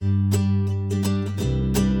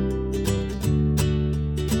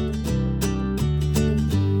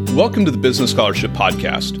Welcome to the Business Scholarship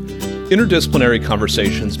Podcast, interdisciplinary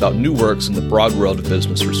conversations about new works in the broad world of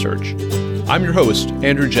business research. I'm your host,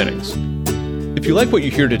 Andrew Jennings. If you like what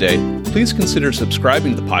you hear today, please consider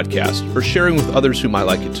subscribing to the podcast or sharing with others who might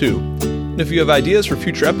like it too. And if you have ideas for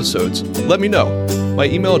future episodes, let me know. My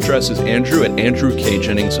email address is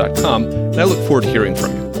andrew@andrewkjennings.com, and I look forward to hearing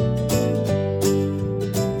from you.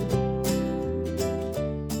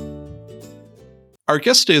 Our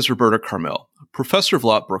guest today is Roberta Carmel, professor of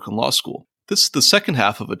law at Brooklyn Law School. This is the second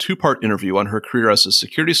half of a two-part interview on her career as a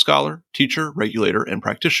securities scholar, teacher, regulator, and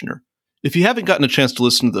practitioner. If you haven't gotten a chance to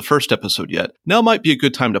listen to the first episode yet, now might be a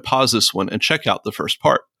good time to pause this one and check out the first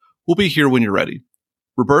part. We'll be here when you're ready.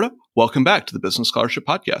 Roberta, welcome back to the Business Scholarship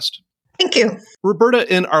Podcast. Thank you. Roberta,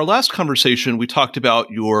 in our last conversation, we talked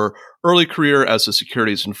about your early career as a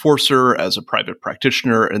securities enforcer, as a private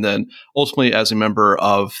practitioner, and then ultimately as a member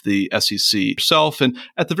of the SEC yourself. And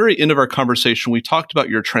at the very end of our conversation, we talked about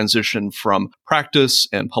your transition from practice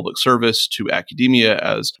and public service to academia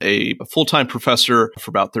as a full-time professor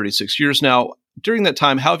for about 36 years now. During that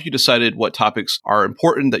time, how have you decided what topics are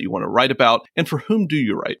important that you want to write about, and for whom do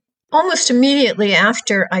you write? Almost immediately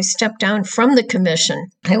after I stepped down from the commission,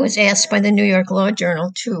 I was asked by the New York Law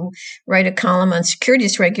Journal to write a column on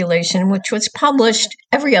securities regulation, which was published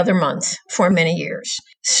every other month for many years.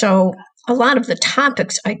 So a lot of the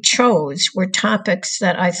topics I chose were topics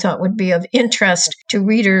that I thought would be of interest to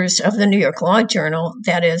readers of the New York Law Journal,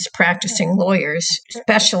 that is, practicing lawyers,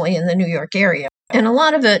 especially in the New York area. And a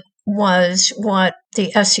lot of it was what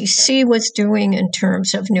the SEC was doing in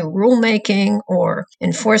terms of new rulemaking or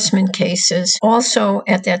enforcement cases. Also,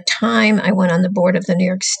 at that time, I went on the board of the New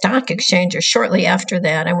York Stock Exchange, or shortly after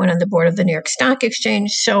that, I went on the board of the New York Stock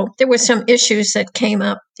Exchange. So there were some issues that came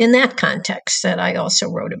up in that context that I also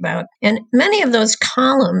wrote about. And many of those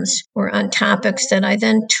columns were on topics that I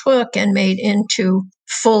then took and made into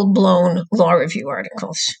full-blown law review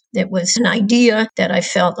articles. It was an idea that I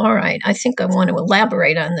felt, all right, I think I want to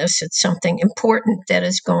elaborate on this. It's something important that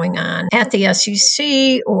is going on at the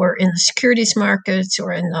SEC or in the securities markets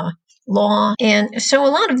or in the law. And so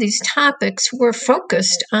a lot of these topics were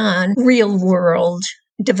focused on real-world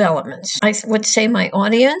developments. I would say my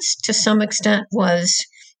audience, to some extent, was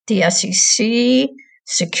the SEC,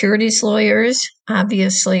 securities lawyers,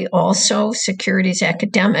 obviously also securities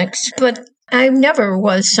academics, but I never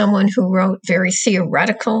was someone who wrote very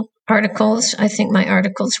theoretical articles. I think my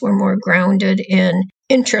articles were more grounded in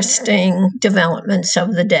interesting developments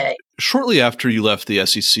of the day. Shortly after you left the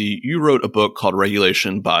SEC, you wrote a book called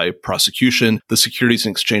Regulation by Prosecution, the Securities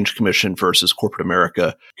and Exchange Commission versus Corporate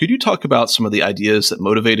America. Could you talk about some of the ideas that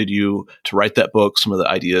motivated you to write that book, some of the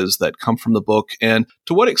ideas that come from the book, and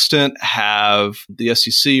to what extent have the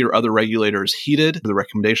SEC or other regulators heeded the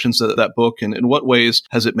recommendations of that book, and in what ways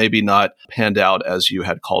has it maybe not panned out as you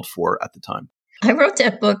had called for at the time? I wrote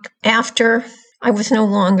that book after I was no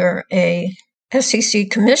longer a SEC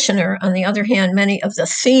commissioner. On the other hand, many of the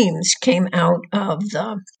themes came out of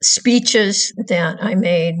the speeches that I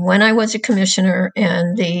made when I was a commissioner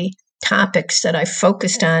and the topics that I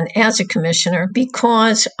focused on as a commissioner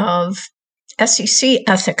because of SEC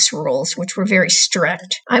ethics rules, which were very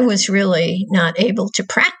strict. I was really not able to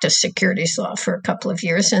practice securities law for a couple of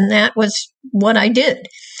years, and that was what I did.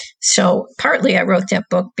 So partly I wrote that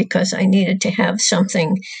book because I needed to have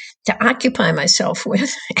something to occupy myself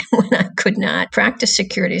with when I could not practice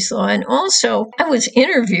securities law. And also, I was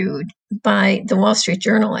interviewed by the Wall Street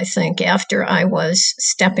Journal, I think, after I was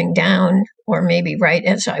stepping down, or maybe right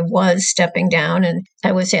as I was stepping down. And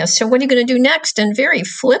I was asked, so what are you going to do next? And very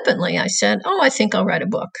flippantly, I said, I think I'll write a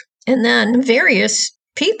book. And then various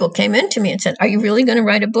people came into me and said, are you really going to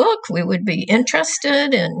write a book? We would be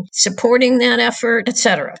interested in supporting that effort,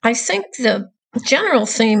 etc. I think the general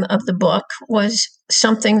theme of the book was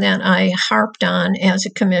something that I harped on as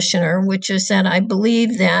a commissioner, which is that I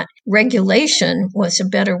believe that regulation was a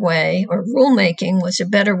better way, or rulemaking was a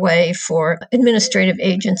better way for administrative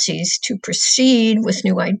agencies to proceed with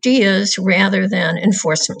new ideas rather than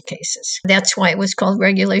enforcement cases. That's why it was called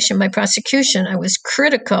Regulation by Prosecution. I was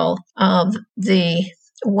critical of the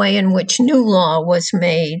way in which new law was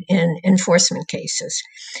made in enforcement cases.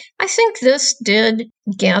 I think this did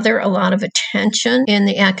gather a lot of attention in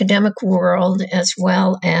the academic world as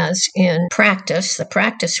well as in practice, the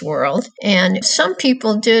practice world. And some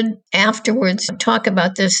people did afterwards talk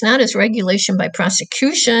about this not as regulation by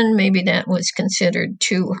prosecution, maybe that was considered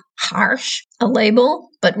too harsh a label,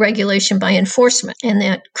 but regulation by enforcement. And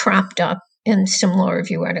that cropped up in some law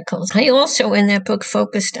review articles. I also, in that book,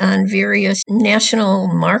 focused on various national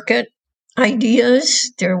market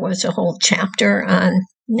ideas. There was a whole chapter on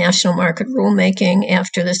national market rulemaking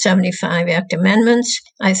after the 75 Act amendments.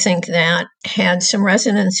 I think that had some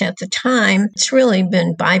resonance at the time. It's really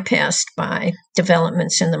been bypassed by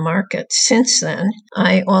developments in the market since then.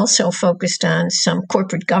 I also focused on some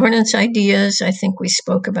corporate governance ideas. I think we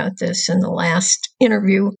spoke about this in the last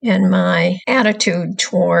interview, and my attitude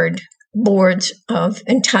toward boards of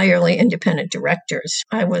entirely independent directors.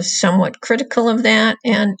 I was somewhat critical of that,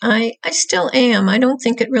 and I still am. I don't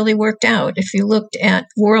think it really worked out. If you looked at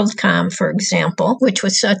WorldCom, for example, which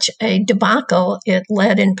was such a debacle, it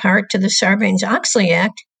led in part to the Sarbanes-Oxley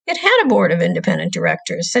Act. It had a board of independent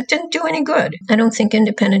directors. That didn't do any good. I don't think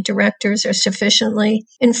independent directors are sufficiently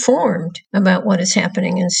informed about what is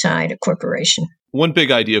happening inside a corporation. One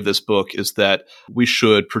big idea of this book is that we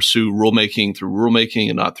should pursue rulemaking through rulemaking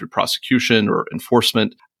and not through prosecution or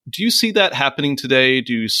enforcement. Do you see that happening today?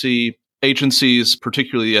 Do you see agencies,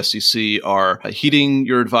 particularly the SEC, are heeding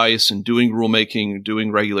your advice and doing rulemaking,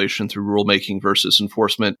 doing regulation through rulemaking versus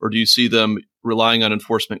enforcement? Or do you see them relying on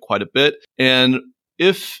enforcement quite a bit? And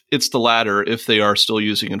if it's the latter, if they are still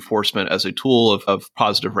using enforcement as a tool of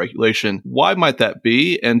positive regulation, why might that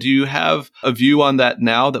be? And do you have a view on that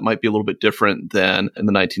now that might be a little bit different than in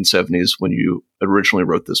the 1970s when you originally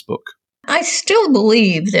wrote this book? I still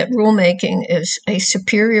believe that rulemaking is a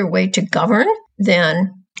superior way to govern than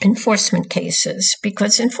enforcement cases,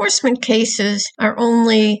 because enforcement cases are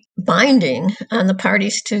only binding on the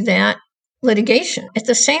parties to that litigation. At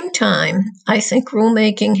the same time, I think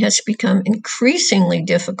rulemaking has become increasingly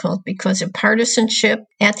difficult because of partisanship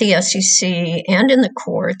at the SEC and in the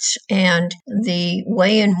courts, and the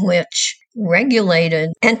way in which regulated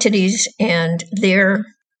entities and their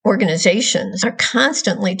organizations are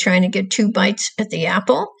constantly trying to get two bites at the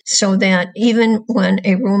apple, so that even when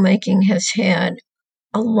a rulemaking has had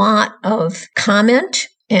a lot of comment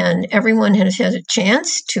and everyone has had a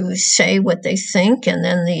chance to say what they think, and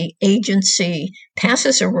then the agency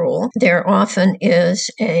passes a rule, there often is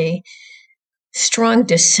a strong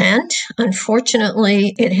dissent.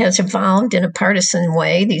 Unfortunately, it has evolved in a partisan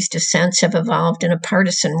way. These dissents have evolved in a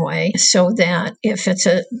partisan way, so that if it's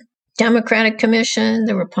a Democratic commission,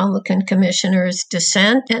 the Republican commissioners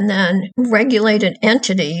dissent, and then regulated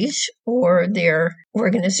entities or their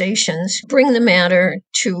organizations bring the matter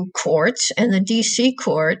to courts, and the DC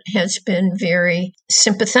court has been very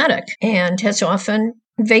sympathetic and has often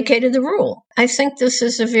vacated the rule. I think this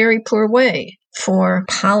is a very poor way for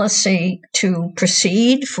policy to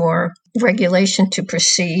proceed, for regulation to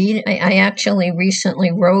proceed. I actually recently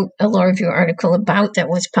wrote a law review article about that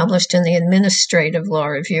was published in the Administrative Law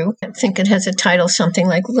Review. I think it has a title something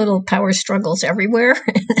like Little Power Struggles Everywhere,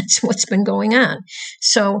 and that's what's been going on.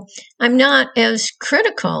 So I'm not as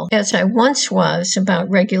critical as I once was about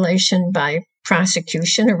regulation by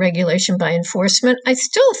prosecution or regulation by enforcement. I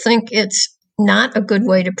still think it's not a good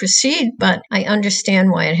way to proceed, but I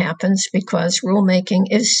understand why it happens because rulemaking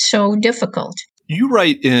is so difficult. You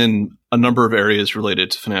write in a number of areas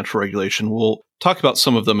related to financial regulation. We'll talk about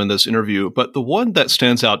some of them in this interview, but the one that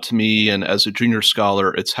stands out to me, and as a junior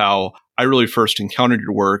scholar, it's how I really first encountered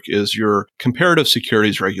your work, is your comparative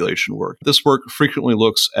securities regulation work. This work frequently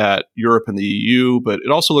looks at Europe and the EU, but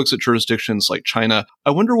it also looks at jurisdictions like China.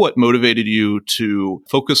 I wonder what motivated you to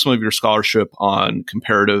focus some of your scholarship on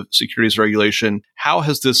comparative securities regulation. How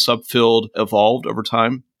has this subfield evolved over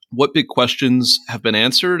time? What big questions have been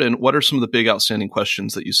answered, and what are some of the big outstanding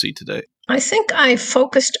questions that you see today? I think I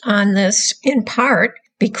focused on this in part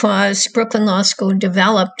because Brooklyn Law School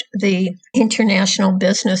developed the International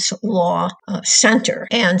Business Law Center.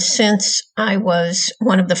 And since I was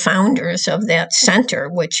one of the founders of that center,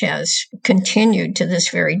 which has continued to this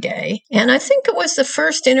very day, and I think it was the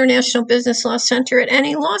first International Business Law Center at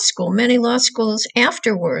any law school. Many law schools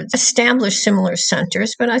afterwards established similar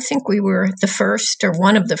centers, but I think we were the first, or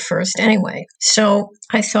one of the first anyway. So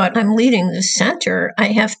I thought, I'm leading this center. I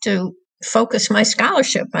have to focus my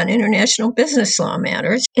scholarship on international business law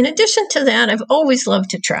matters. In addition to that, I've always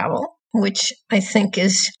loved to travel, which I think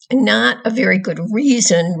is not a very good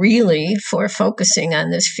reason, really, for focusing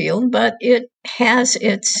on this field, but it has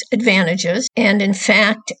its advantages. And in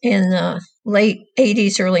fact, in the late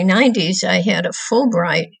 80s, early 90s, I had a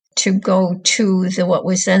Fulbright to go to what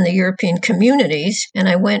was then the European Communities, and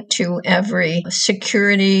I went to every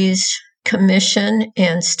securities commission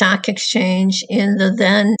and stock exchange in the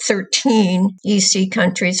then 13 EC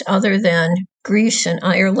countries other than Greece and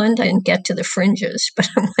Ireland. I didn't get to the fringes, but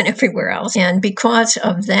I went everywhere else. And because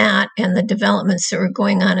of that and the developments that were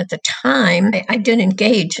going on at the time, I did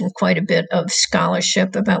engage in quite a bit of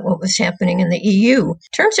scholarship about what was happening in the EU. In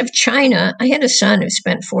terms of China, I had a son who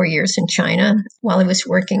spent 4 years in China while he was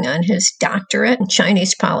working on his doctorate in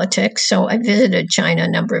Chinese politics. So I visited China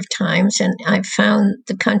a number of times, and I found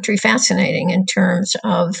the country fascinating in terms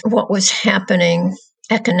of what was happening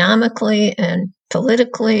economically and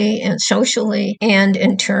politically and socially, and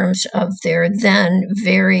in terms of their then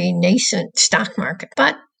very nascent stock market.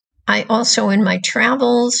 But I also, in my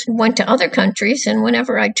travels, went to other countries, and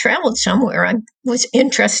whenever I traveled somewhere, I was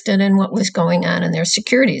interested in what was going on in their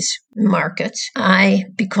securities markets.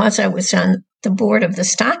 Because I was on the board of the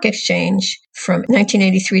stock exchange from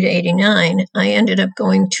 1983 to 89, I ended up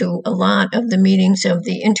going to a lot of the meetings of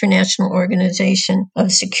the International Organization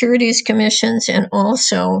of Securities Commissions and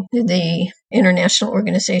also the International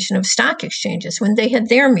Organization of Stock Exchanges when they had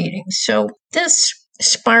their meetings. So this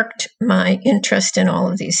sparked my interest in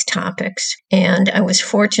all of these topics, and I was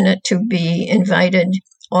fortunate to be invited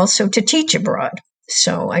also to teach abroad.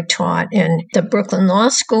 So I taught in the Brooklyn Law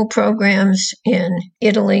School programs in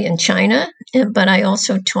Italy and China, but I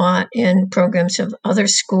also taught in programs of other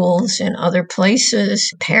schools in other places.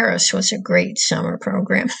 Paris was a great summer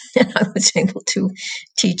program that I was able to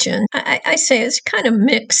teach in. I say it's kind of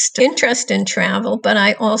mixed interest in travel, but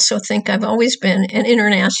I also think I've always been an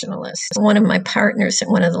internationalist. One of my partners at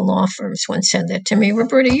one of the law firms once said that to me,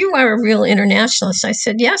 "Roberta, you are a real internationalist." I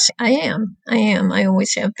said, "Yes, I am. I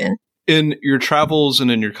always have been." In your travels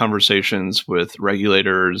and in your conversations with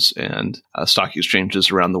regulators and stock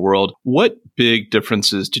exchanges around the world, what big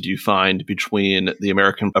differences did you find between the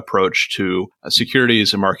American approach to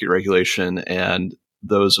securities and market regulation and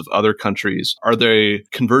those of other countries? Are they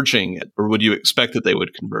converging, or would you expect that they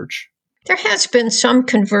would converge? There has been some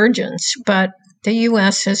convergence, but the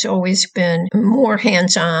U.S. has always been more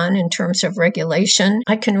hands-on in terms of regulation.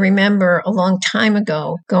 I can remember a long time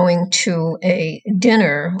ago going to a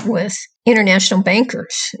dinner with international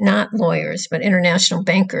bankers, not lawyers, but international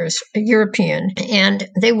bankers, European, and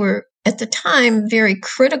they were at the time very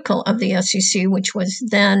critical of the SEC, which was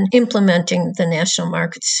then implementing the national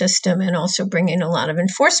market system and also bringing a lot of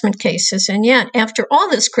enforcement cases. And yet, after all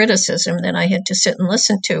this criticism that I had to sit and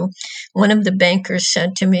listen to, one of the bankers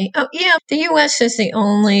said to me, "Oh, yeah, the U.S. is the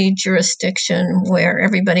only jurisdiction where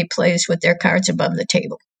everybody plays with their cards above the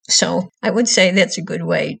table." So I would say that's a good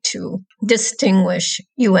way to distinguish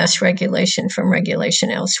U.S. regulation from regulation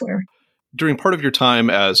elsewhere. During part of your time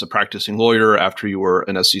as a practicing lawyer, after you were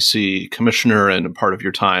an SEC commissioner, and part of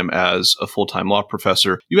your time as a full-time law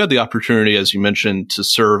professor, you had the opportunity, as you mentioned, to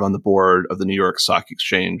serve on the board of the New York Stock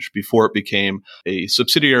Exchange before it became a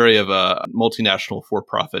subsidiary of a multinational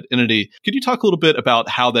for-profit entity. Could you talk a little bit about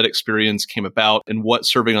how that experience came about and what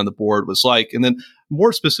serving on the board was like? And then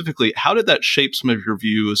more specifically, how did that shape some of your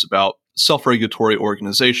views about self-regulatory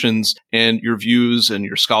organizations and your views and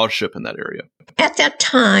your scholarship in that area? At that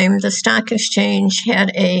time, the stock exchange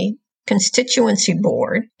had a constituency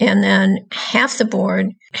board, and then half the board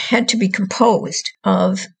had to be composed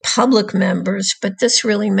of public members, but this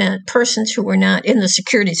really meant persons who were not in the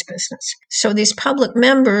securities business. So these public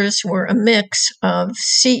members were a mix of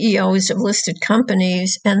CEOs of listed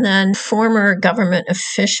companies and then former government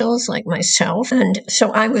officials like myself. And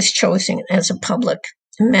so I was chosen as a public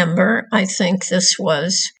member. I think this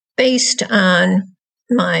was based on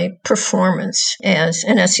my performance as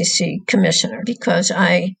an SEC commissioner, because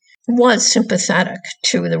I was sympathetic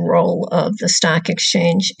to the role of the stock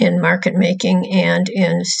exchange in market making and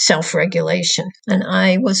in self-regulation. And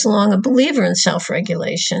I was long a believer in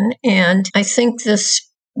self-regulation. And I think this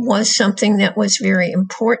was something that was very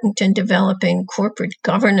important in developing corporate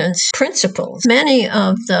governance principles. Many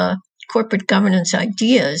of the corporate governance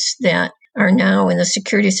ideas that are now in the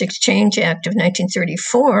Securities Exchange Act of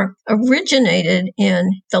 1934 originated in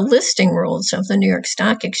the listing rules of the New York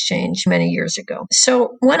Stock Exchange many years ago.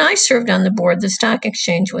 So when I served on the board, the stock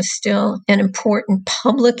exchange was still an important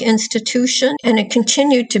public institution, and it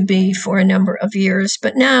continued to be for a number of years.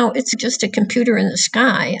 But now it's just a computer in the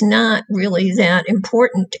sky, not really that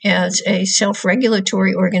important as a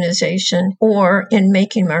self-regulatory organization or in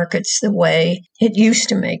making markets the way it used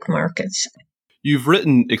to make markets. You've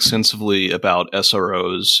written extensively about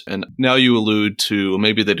SROs, and now you allude to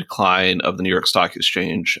maybe the decline of the New York Stock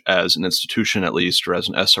Exchange as an institution, at least, or as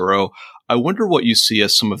an SRO. I wonder what you see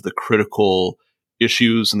as some of the critical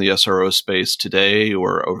issues in the SRO space today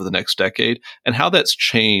or over the next decade, and how that's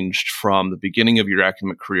changed from the beginning of your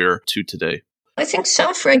academic career to today. I think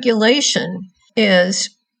self-regulation is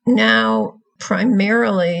now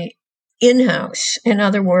primarily in-house. In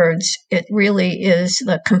other words, it really is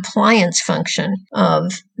the compliance function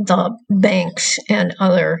of the banks and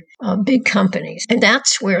other big companies. And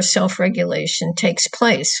that's where self-regulation takes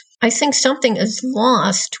place. I think something is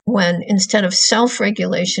lost when instead of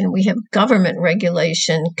self-regulation, we have government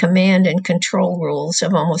regulation, command and control rules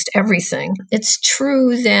of almost everything. It's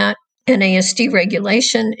true that NASD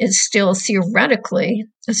regulation is still theoretically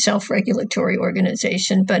a self-regulatory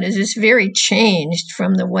organization, but it is very changed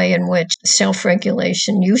from the way in which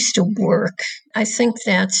self-regulation used to work. I think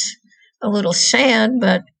that's a little sad,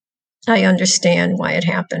 but I understand why it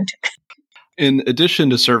happened. In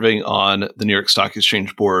addition to serving on the New York Stock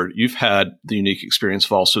Exchange board, you've had the unique experience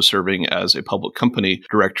of also serving as a public company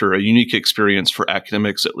director, a unique experience for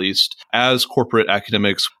academics, at least. As corporate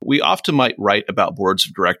academics, we often might write about boards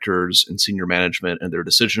of directors and senior management and their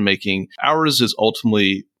decision making. Ours is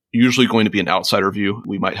ultimately usually going to be an outsider view.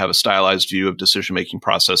 We might have a stylized view of decision-making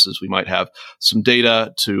processes. We might have some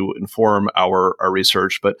data to inform our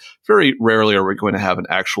research, but very rarely are we going to have an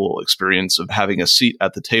actual experience of having a seat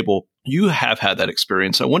at the table. You have had that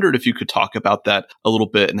experience. I wondered if you could talk about that a little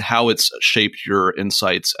bit and how it's shaped your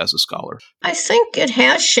insights as a scholar. I think it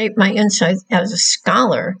has shaped my insights as a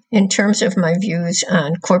scholar in terms of my views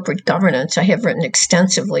on corporate governance. I have written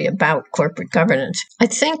extensively about corporate governance. I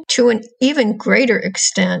think to an even greater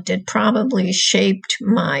extent, it probably shaped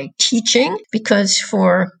my teaching because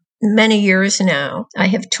for many years now, I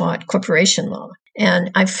have taught corporation law. And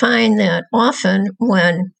I find that often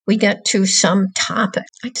when we get to some topic,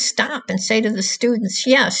 I stop and say to the students,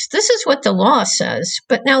 yes, this is what the law says,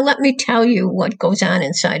 but now let me tell you what goes on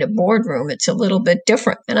inside a boardroom. It's a little bit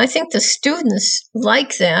different. And I think the students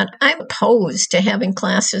like that. I'm opposed to having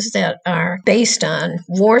classes that are based on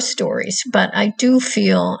war stories, but I do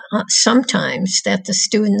feel sometimes that the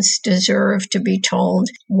students deserve to be told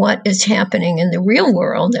what is happening in the real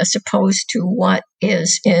world as opposed to what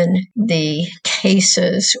is in the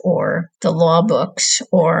cases or the law books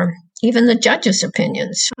or even the judges'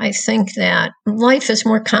 opinions. I think that life is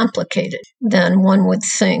more complicated than one would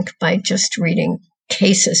think by just reading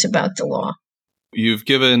cases about the law. You've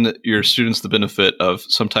given your students the benefit of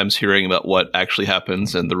sometimes hearing about what actually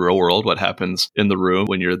happens in the real world, what happens in the room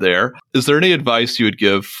when you're there. Is there any advice you would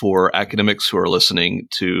give for academics who are listening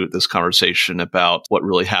to this conversation about what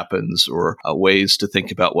really happens or ways to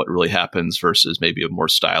think about what really happens versus maybe a more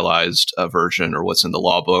stylized version or what's in the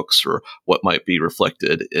law books or what might be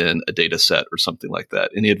reflected in a data set or something like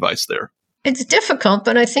that? Any advice there? It's difficult,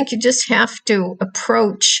 but I think you just have to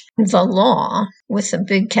approach the law with a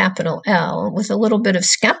big capital L with a little bit of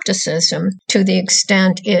skepticism to the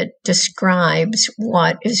extent it describes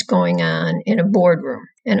what is going on in a boardroom.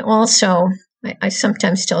 And also, I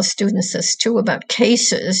sometimes tell students this too about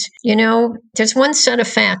cases. You know, there's one set of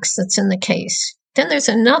facts that's in the case. Then there's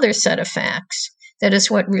another set of facts that is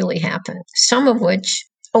what really happened, some of which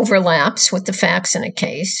overlaps with the facts in a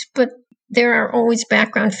case, but there are always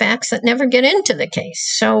background facts that never get into the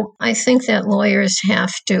case. So I think that lawyers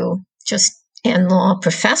have to and law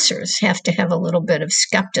professors have to have a little bit of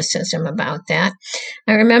skepticism about that.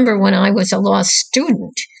 I remember when I was a law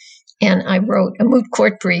student and I wrote a moot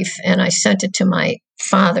court brief and I sent it to my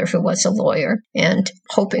father, who was a lawyer, and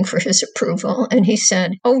hoping for his approval. And he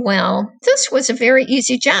said, oh, well, this was a very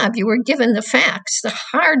easy job. You were given the facts. The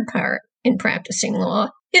hard part in practicing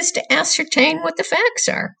law is to ascertain what the facts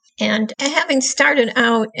are. And having started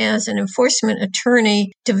out as an enforcement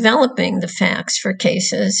attorney developing the facts for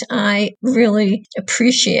cases, I really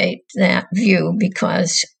appreciate that view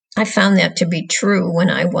because I found that to be true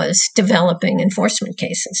when I was developing enforcement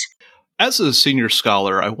cases. As a senior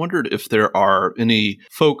scholar, I wondered if there are any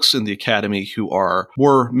folks in the academy who are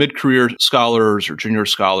more mid-career scholars or junior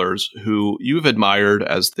scholars who you've admired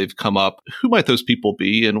as they've come up. Who might those people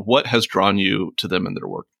be and what has drawn you to them and their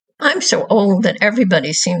work? I'm so old that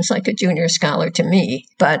everybody seems like a junior scholar to me,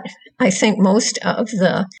 but I think most of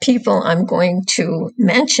the people I'm going to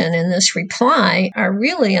mention in this reply are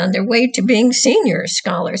really on their way to being senior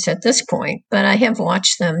scholars at this point, but I have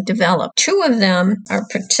watched them develop. Two of them are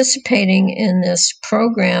participating in this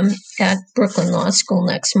program at Brooklyn Law School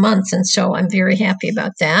next month, and so I'm very happy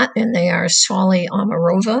about that, and they are Swali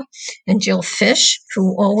Amarova and Jill Fish,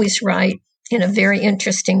 who always write in a very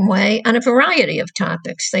interesting way on a variety of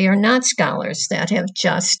topics. They are not scholars that have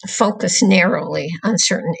just focused narrowly on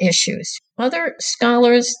certain issues. Other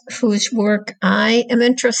scholars whose work I am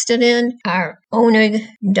interested in are Oneg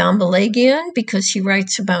Dambalagian, because he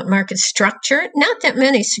writes about market structure. Not that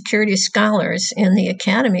many securities scholars in the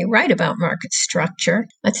academy write about market structure.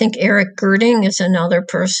 I think Eric Girding is another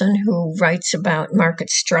person who writes about market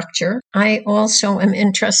structure. I also am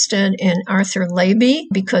interested in Arthur Leiby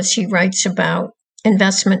because he writes about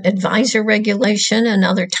investment advisor regulation,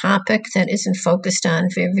 another topic that isn't focused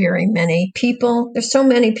on for very many people. There's so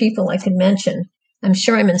many people I could mention. I'm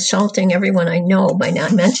sure I'm insulting everyone I know by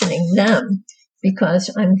not mentioning them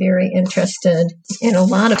because I'm very interested in a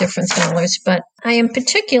lot of different scholars, but I am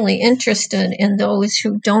particularly interested in those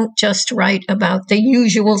who don't just write about the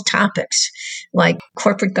usual topics like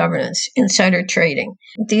corporate governance, insider trading.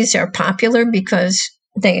 These are popular because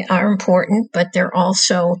they are important, but they're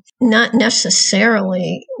also not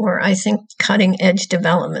necessarily where I think cutting edge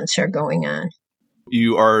developments are going on.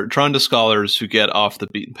 You are drawn to scholars who get off the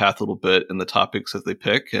beaten path a little bit in the topics that they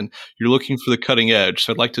pick, and you're looking for the cutting edge.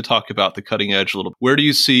 So I'd like to talk about the cutting edge a little. Where do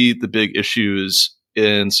you see the big issues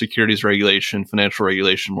in securities regulation, financial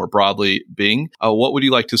regulation more broadly being? What would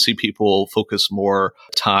you like to see people focus more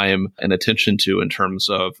time and attention to in terms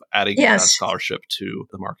of adding scholarship to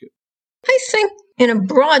the market? I think in a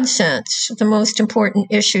broad sense, the most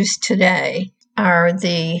important issues today are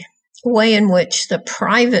the way in which the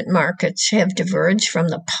private markets have diverged from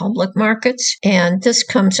the public markets. And this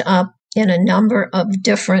comes up in a number of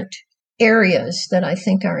different areas that I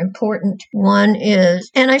think are important. One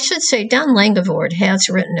is, and I should say Don Langevord has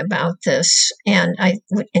written about this, and I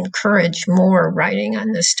would encourage more writing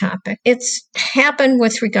on this topic. It's happened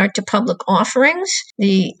with regard to public offerings.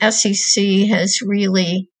 The SEC has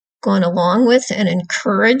really gone along with and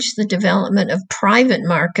encouraged the development of private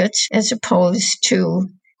markets as opposed to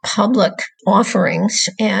public offerings.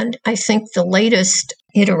 And I think the latest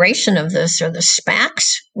iteration of this are the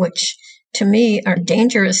SPACs, which to me are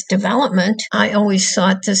dangerous development. I always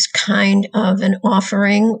thought this kind of an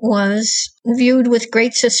offering was viewed with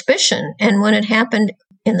great suspicion. And when it happened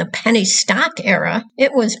in the penny stock era,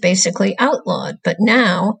 it was basically outlawed. But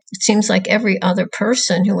now it seems like every other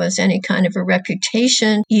person who has any kind of a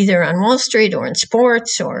reputation, either on Wall Street or in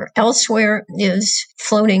sports or elsewhere, is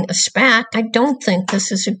floating a SPAC. I don't think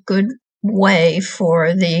this is a good way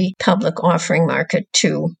for the public offering market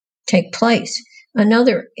to take place.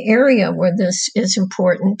 Another area where this is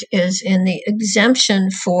important is in the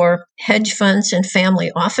exemption for hedge funds and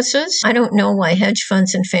family offices. I don't know why hedge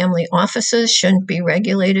funds and family offices shouldn't be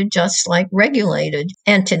regulated just like regulated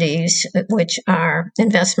entities, which are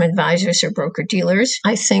investment advisors or broker-dealers.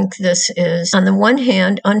 I think this is, on the one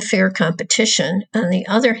hand, unfair competition. On the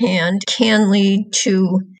other hand, can lead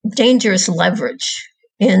to dangerous leverage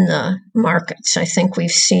in the markets. I think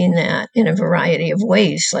we've seen that in a variety of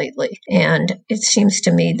ways lately. And it seems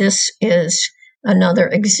to me this is another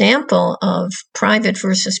example of private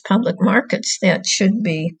versus public markets that should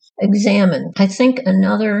be examined. I think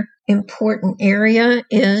another important area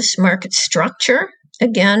is market structure.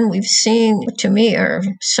 Again, we've seen, to me, are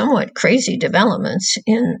somewhat crazy developments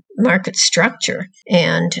in market structure.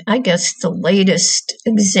 And I guess the latest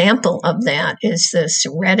example of that is this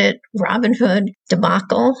Reddit Robinhood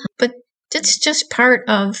debacle. But it's just part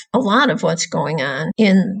of a lot of what's going on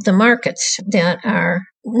in the markets that are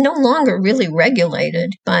no longer really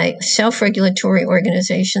regulated by self-regulatory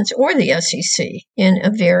organizations or the SEC in a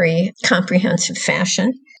very comprehensive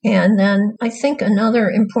fashion. And then I think another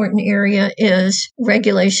important area is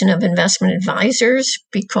regulation of investment advisors,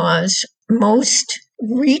 because most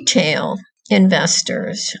retail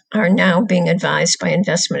investors are now being advised by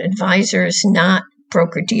investment advisors, not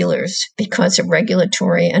broker-dealers, because of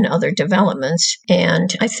regulatory and other developments.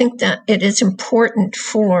 And I think that it is important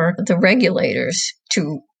for the regulators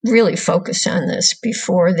to really focus on this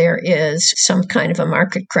before there is some kind of a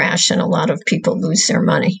market crash and a lot of people lose their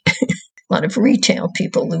money. A lot of retail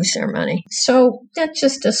people lose their money. So that's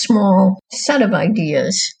just a small set of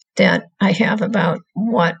ideas that I have about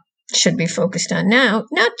what should be focused on now,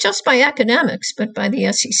 not just by academics, but by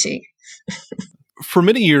the SEC. For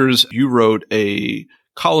many years, you wrote a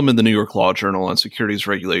column in the New York Law Journal on securities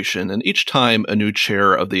regulation, and each time a new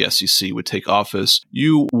chair of the SEC would take office,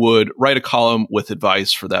 you would write a column with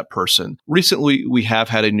advice for that person. Recently, we have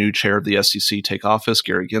had a new chair of the SEC take office,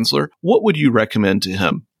 Gary Gensler. What would you recommend to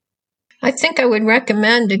him? I think I would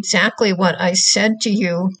recommend exactly what I said to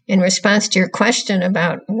you in response to your question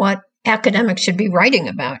about what academics should be writing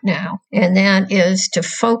about now, and that is to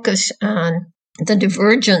focus on the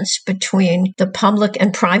divergence between the public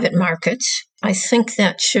and private markets. I think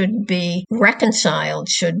that should be reconciled,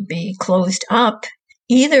 should be closed up,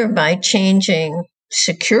 either by changing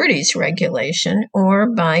securities regulation or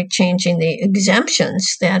by changing the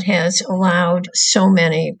exemptions that has allowed so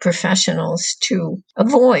many professionals to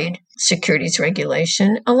avoid securities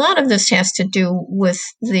regulation. A lot of this has to do with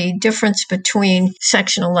the difference between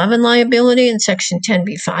Section 11 liability and Section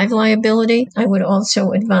 10b-5 liability. I would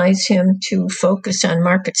also advise him to focus on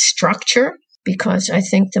market structure, because I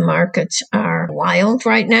think the markets are wild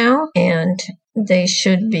right now and they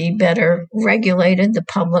should be better regulated. The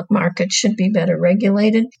public market should be better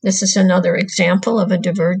regulated. This is another example of a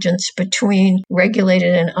divergence between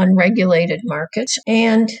regulated and unregulated markets.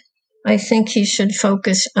 And I think he should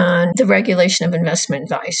focus on the regulation of investment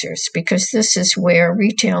advisors, because this is where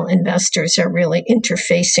retail investors are really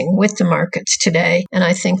interfacing with the markets today. And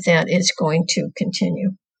I think that is going to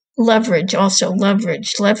continue. Leverage, also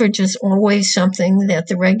leverage. Leverage is always something that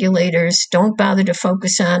the regulators don't bother to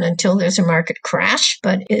focus on until there's a market crash,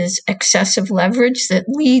 but is excessive leverage that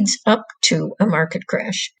leads up to a market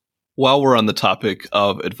crash. While we're on the topic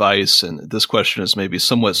of advice, and this question is maybe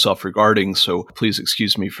somewhat self-regarding, so please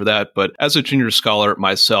excuse me for that, but as a junior scholar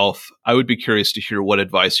myself, I would be curious to hear what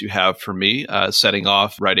advice you have for me setting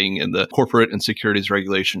off writing in the corporate and securities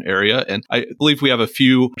regulation area. And I believe we have a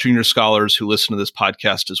few junior scholars who listen to this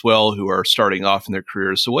podcast as well who are starting off in their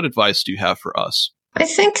careers. So what advice do you have for us? I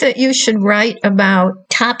think that you should write about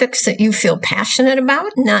topics that you feel passionate about,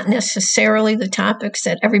 not necessarily the topics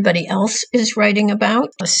that everybody else is writing about.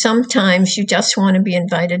 Sometimes you just want to be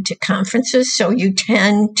invited to conferences, so you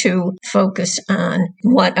tend to focus on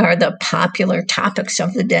what are the popular topics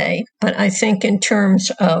of the day. But I think in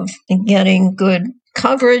terms of getting good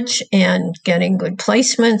coverage and getting good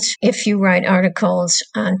placements, if you write articles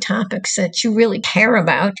on topics that you really care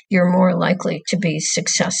about, you're more likely to be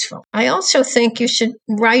successful. I also think you should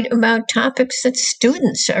write about topics that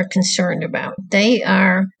students are concerned about. They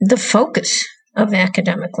are the focus of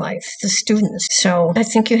academic life, the students. So I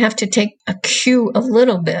think you have to take a cue a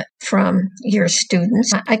little bit from your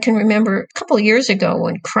students. I can remember a couple of years ago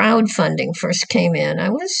when crowdfunding first came in, I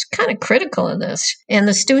was kind of critical of this. And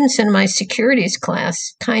the students in my securities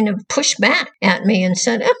class kind of pushed back at me and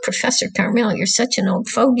said, Professor Carmel, you're such an old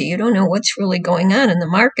fogey. You don't know what's really going on in the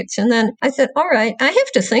markets. And then I thought, all right, I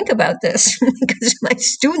have to think about this because my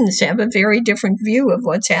students have a very different view of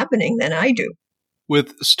what's happening than I do.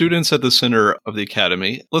 With students at the center of the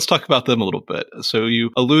academy, let's talk about them a little bit. So you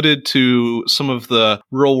alluded to some of the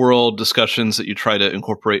real world discussions that you try to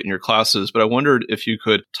incorporate in your classes, but I wondered if you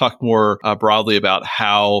could talk more broadly about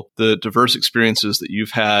how the diverse experiences that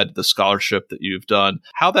you've had, the scholarship that you've done,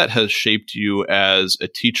 how that has shaped you as a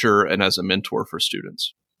teacher and as a mentor for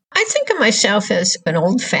students. I think of myself as an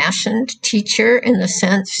old-fashioned teacher in the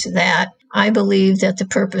sense that I believe that the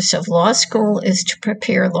purpose of law school is to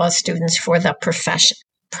prepare law students for the profession.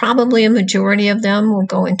 Probably a majority of them will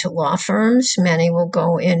go into law firms. Many will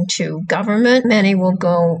go into government. Many will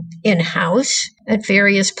go in-house at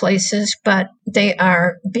various places, but they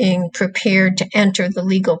are being prepared to enter the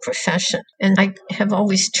legal profession. And I have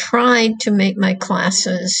always tried to make my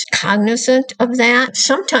classes cognizant of that.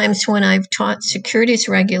 Sometimes when I've taught securities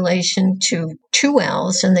regulation to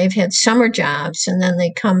 2Ls and they've had summer jobs and then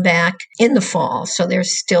they come back in the fall, so they're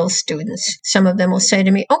still students. Some of them will say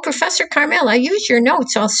to me, Professor Carmel, I used your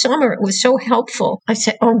notes all summer. It was so helpful. I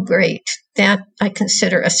say, great. That I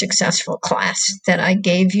consider a successful class, that I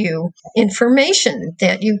gave you information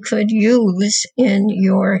that you could use in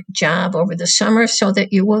your job over the summer so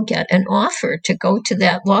that you will get an offer to go to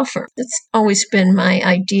that law firm. That's always been my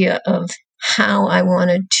idea of how I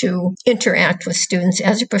wanted to interact with students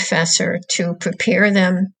as a professor to prepare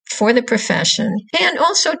them for the profession and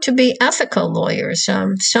also to be ethical lawyers.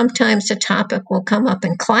 Sometimes a topic will come up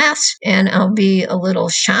in class and I'll be a little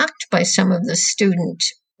shocked by some of the student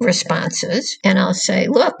responses. And I'll say,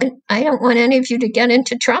 look, I don't want any of you to get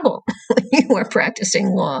into trouble when you are practicing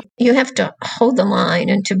law. You have to hold the line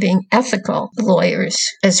into being ethical lawyers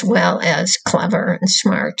as well as clever and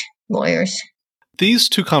smart lawyers. These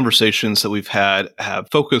two conversations that we've had have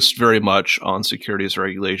focused very much on securities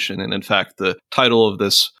regulation. And in fact, the title of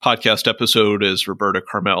this podcast episode is Roberta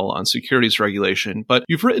Carmel on securities regulation. But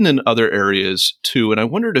you've written in other areas too. And I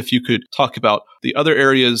wondered if you could talk about the other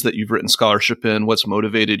areas that you've written scholarship in, what's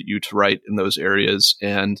motivated you to write in those areas,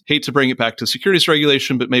 and hate to bring it back to securities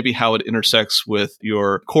regulation, but maybe how it intersects with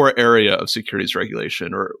your core area of securities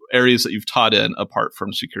regulation or areas that you've taught in apart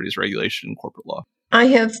from securities regulation and corporate law. I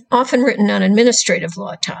have often written on administrative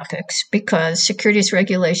law topics because securities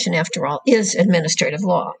regulation, after all, is administrative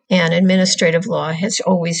law. And administrative law has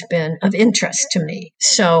always been of interest to me.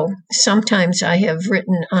 So sometimes I have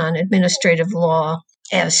written on administrative law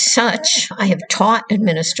as such, I have taught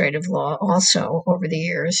administrative law also over the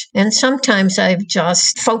years. And sometimes I've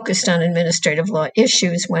just focused on administrative law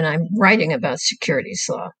issues when I'm writing about securities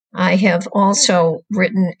law. I have also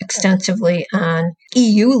written extensively on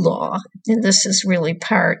EU law, and this is really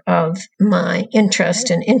part of my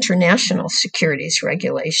interest in international securities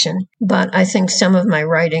regulation. But I think some of my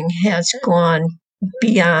writing has gone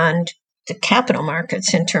beyond the capital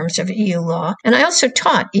markets in terms of EU law. And I also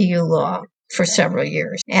taught EU law for several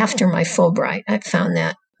years after my Fulbright. I found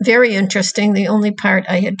that very interesting. The only part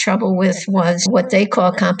I had trouble with was what they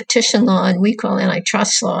call competition law and we call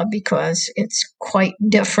antitrust law, because it's quite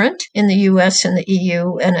different in the US and the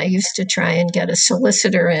EU. And I used to try and get a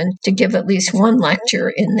solicitor in to give at least one lecture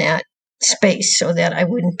in that space so that I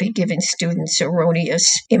wouldn't be giving students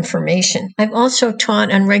erroneous information. I've also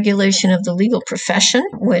taught on regulation of the legal profession,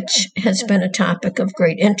 which has been a topic of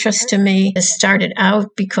great interest to me. It started out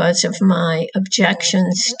because of my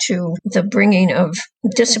objections to the bringing of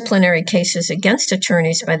disciplinary cases against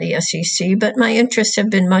attorneys by the SEC, but my interests have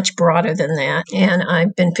been much broader than that. And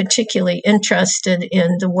I've been particularly interested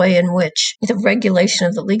in the way in which the regulation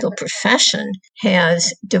of the legal profession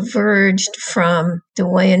has diverged from the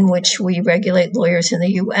way in which we regulate lawyers in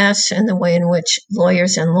the U.S. and the way in which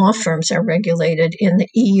lawyers and law firms are regulated in the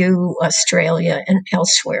EU, Australia, and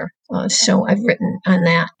elsewhere. So I've written on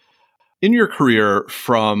that. In your career,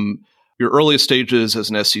 from your earliest stages as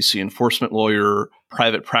an SEC enforcement lawyer,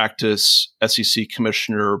 private practice, SEC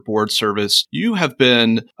commissioner, board service, you have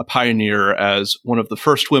been a pioneer as one of the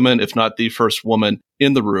first women, if not the first woman,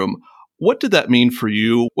 in the room. What did that mean for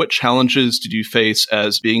you? What challenges did you face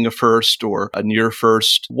as being a first or a near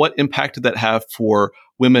first? What impact did that have for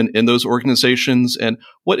women in those organizations? And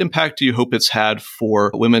what impact do you hope it's had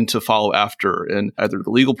for women to follow after in either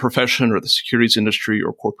the legal profession or the securities industry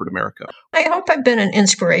or corporate America? I hope I've been an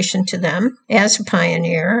inspiration to them as a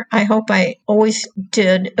pioneer. I hope I always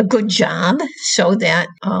did a good job so that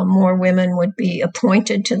more women would be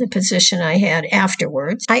appointed to the position I had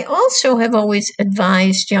afterwards. I also have always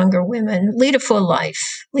advised younger women, lead a full life.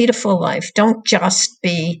 Lead a full life. Don't just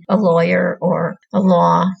be a lawyer or a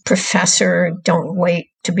law professor. Don't wait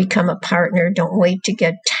to become a partner. Don't wait to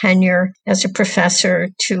get tenure as a professor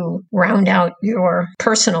to round out your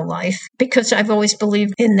personal life, because I've always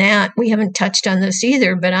believed in that. We haven't touched on this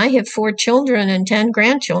either, but I have 4 children and 10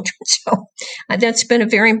 grandchildren. So that's been a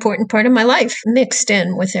very important part of my life, mixed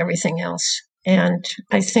in with everything else. And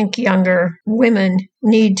I think younger women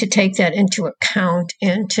need to take that into account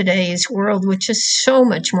in today's world, which is so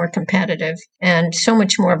much more competitive and so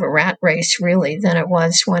much more of a rat race, really, than it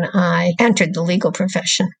was when I entered the legal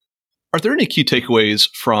profession. Are there any key takeaways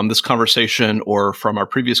from this conversation or from our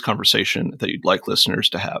previous conversation that you'd like listeners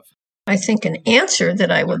to have? I think an answer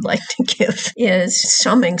that I would like to give is,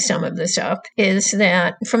 summing some of this up, is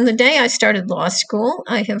that from the day I started law school,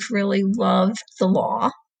 I have really loved the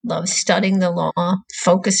law. Love studying the law,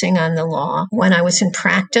 focusing on the law. When I was in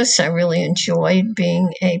practice, I really enjoyed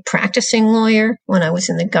being a practicing lawyer. When I was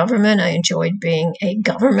in the government, I enjoyed being a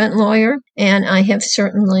government lawyer. And I have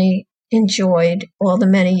certainly enjoyed all the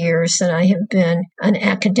many years that I have been an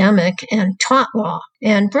academic and taught law.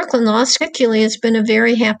 And Brooklyn Law School has been a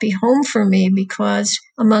very happy home for me because,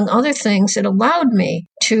 among other things, it allowed me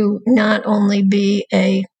to not only be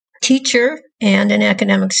a teacher and an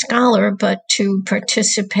academic scholar, but to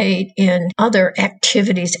participate in other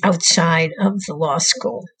activities outside of the law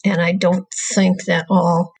school. And I don't think that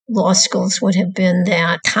all law schools would have been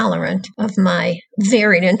that tolerant of my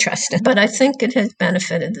varied interests, but I think it has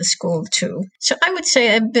benefited the school too. So I would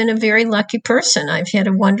say I've been a very lucky person. I've had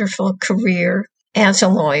a wonderful career as a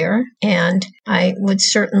lawyer, and I would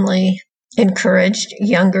certainly encourage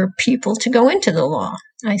younger people to go into the law.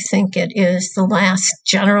 I think it is the last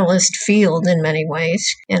generalist field in many ways,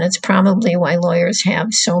 and it's probably why lawyers have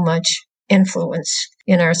so much influence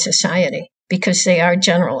in our society, because they are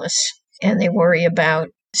generalists and they worry about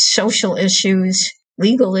social issues,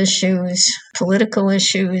 legal issues, political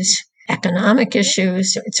issues, economic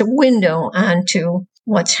issues. It's a window onto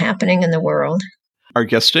what's happening in the world. Our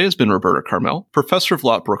guest today has been Roberta Carmel, professor of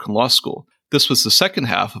law at Brooklyn Law School. This was the second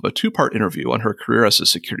half of a 2-part interview on her career as a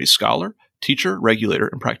securities scholar, teacher, regulator,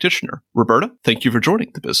 and practitioner. Roberta, thank you for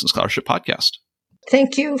joining the Business Scholarship Podcast.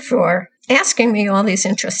 Thank you for asking me all these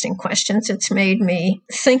interesting questions. It's made me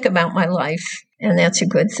think about my life, and that's a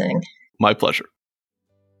good thing. My pleasure.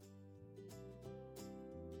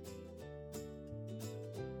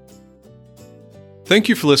 Thank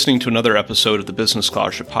you for listening to another episode of the Business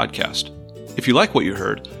Scholarship Podcast. If you like what you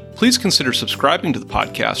heard, please consider subscribing to the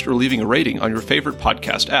podcast or leaving a rating on your favorite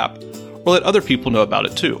podcast app, or let other people know about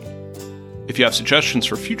it too. If you have suggestions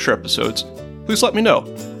for future episodes, please let me know.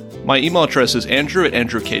 My email address is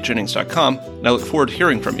andrew@andrewkjennings.com, and I look forward to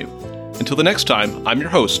hearing from you. Until the next time, I'm your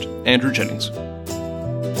host, Andrew Jennings.